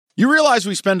You realize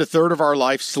we spend a third of our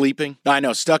life sleeping? I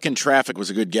know, stuck in traffic was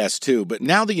a good guess too, but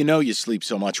now that you know you sleep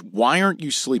so much, why aren't you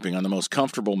sleeping on the most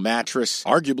comfortable mattress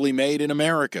arguably made in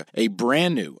America? A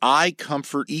brand new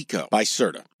iComfort Eco by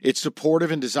Serta. It's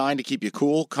supportive and designed to keep you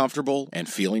cool, comfortable, and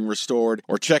feeling restored.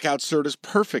 Or check out Serta's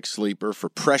Perfect Sleeper for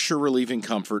pressure-relieving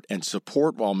comfort and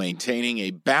support while maintaining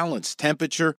a balanced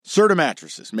temperature. Serta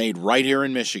mattresses made right here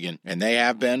in Michigan, and they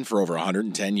have been for over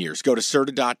 110 years. Go to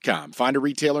Serta.com. Find a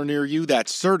retailer near you.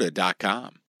 That's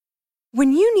Serta.com.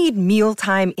 When you need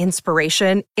mealtime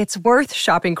inspiration, it's worth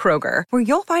shopping Kroger, where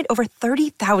you'll find over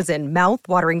 30,000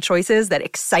 mouth-watering choices that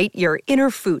excite your inner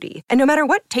foodie. And no matter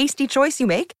what tasty choice you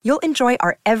make, you'll enjoy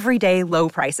our everyday low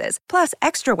prices, plus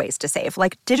extra ways to save,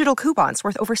 like digital coupons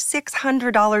worth over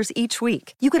 $600 each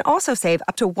week. You can also save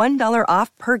up to $1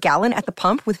 off per gallon at the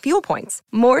pump with fuel points.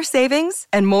 More savings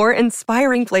and more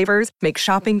inspiring flavors make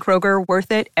shopping Kroger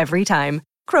worth it every time.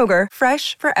 Kroger,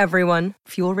 fresh for everyone.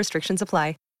 Fuel restrictions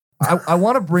apply. I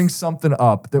want to bring something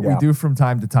up that we do from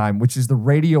time to time, which is the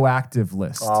radioactive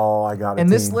list. Oh, I got it.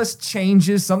 And this list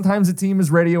changes. Sometimes a team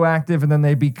is radioactive and then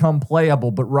they become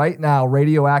playable. But right now,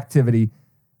 radioactivity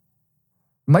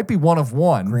might be one of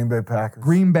one. Green Bay Packers.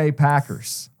 Green Bay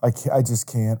Packers. I just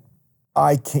can't.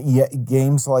 I can't. Yeah,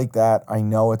 games like that, I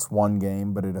know it's one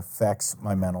game, but it affects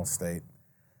my mental state.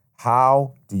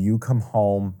 How do you come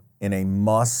home in a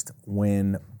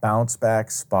must-win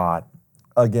bounce-back spot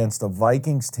against a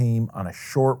Vikings team on a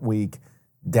short week,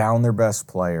 down their best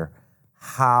player?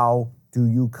 How do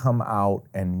you come out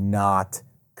and not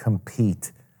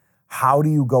compete? How do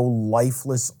you go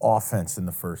lifeless offense in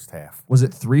the first half? Was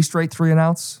it 3 straight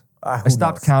 3-and-outs? I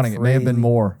stopped counting. 3, it may have been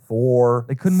more. 4,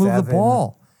 They couldn't move the 7.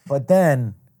 ball. But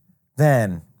then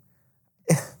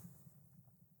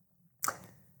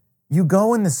you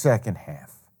go in the second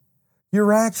half.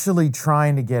 You're actually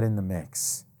trying to get in the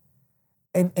mix.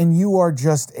 And you are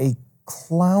just a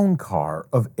clown car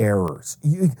of errors.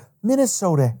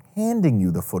 Minnesota handing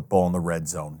you the football in the red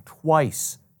zone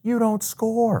twice. You don't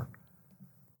score.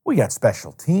 We got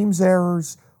special teams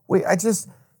errors.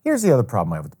 Here's the other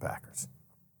problem I have with the Packers.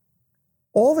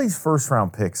 All these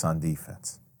first-round picks on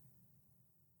defense.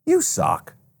 You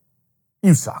suck.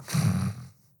 You suck.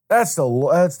 That's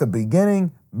the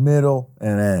beginning, middle,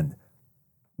 and end.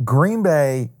 Green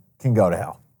Bay can go to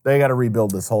hell. They got to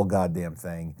rebuild this whole goddamn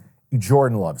thing.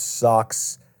 Jordan Love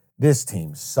sucks. This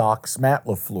team sucks. Matt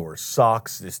LaFleur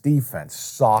sucks. This defense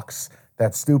sucks.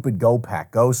 That stupid Go Pack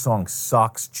Go song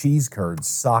sucks. Cheese curds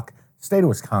suck. State of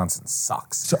Wisconsin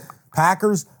sucks. So,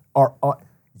 Packers are.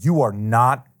 You are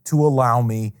not to allow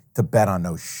me to bet on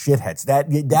those shitheads.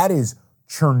 That is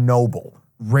Chernobyl.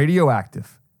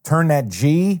 Radioactive. Turn that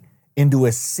G into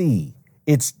a C.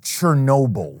 It's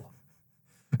Chernobyl.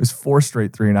 It was 4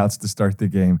 straight 3-and-outs to start the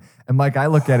game. And, Mike, I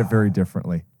look at it very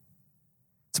differently.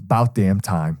 It's about damn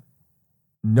time.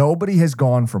 Nobody has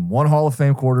gone from one Hall of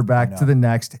Fame quarterback to the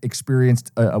next,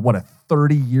 experienced a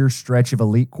 30-year stretch of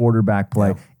elite quarterback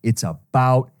play. Yeah. It's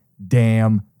about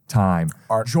damn time.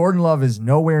 Jordan Love is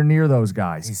nowhere near those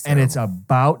guys. And it's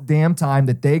about damn time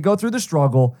that they go through the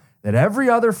struggle that every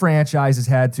other franchise has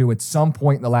had to at some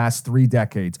point in the last 3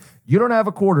 decades. You don't have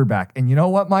a quarterback. And you know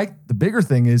what, Mike? The bigger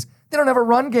thing is they don't have a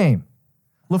run game.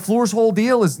 LaFleur's whole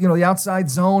deal is, the outside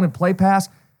zone and play pass.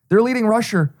 Their leading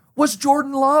rusher was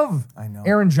Jordan Love. I know.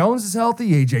 Aaron Jones is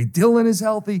healthy. A.J. Dillon is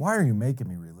healthy. Why are you making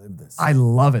me relive this? I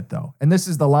love it, though. And this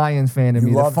is the Lions fan in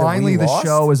me. That finally the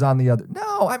show is on the other.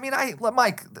 No, I mean,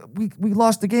 Mike, we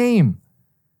lost the game.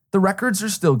 The records are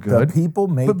still good. The people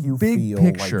make you feel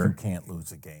picture. like you can't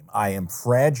lose a game. I am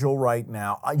fragile right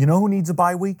now. You know who needs a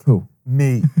bye week? Who?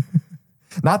 Me.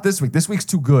 Not this week. This week's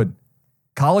too good.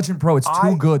 College and pro, it's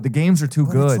too good. The games are too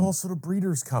good. It's also the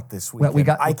Breeders' Cup this week.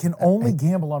 I can only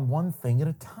gamble on one thing at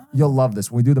a time. You'll love this.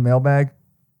 When we do the mailbag,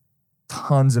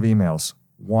 tons of emails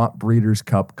want Breeders'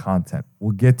 Cup content.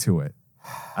 We'll get to it.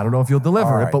 I don't know if you'll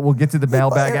deliver it, but we'll get to the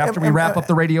mailbag after we wrap up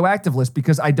the radioactive list,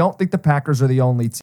 because I don't think the Packers are the only team.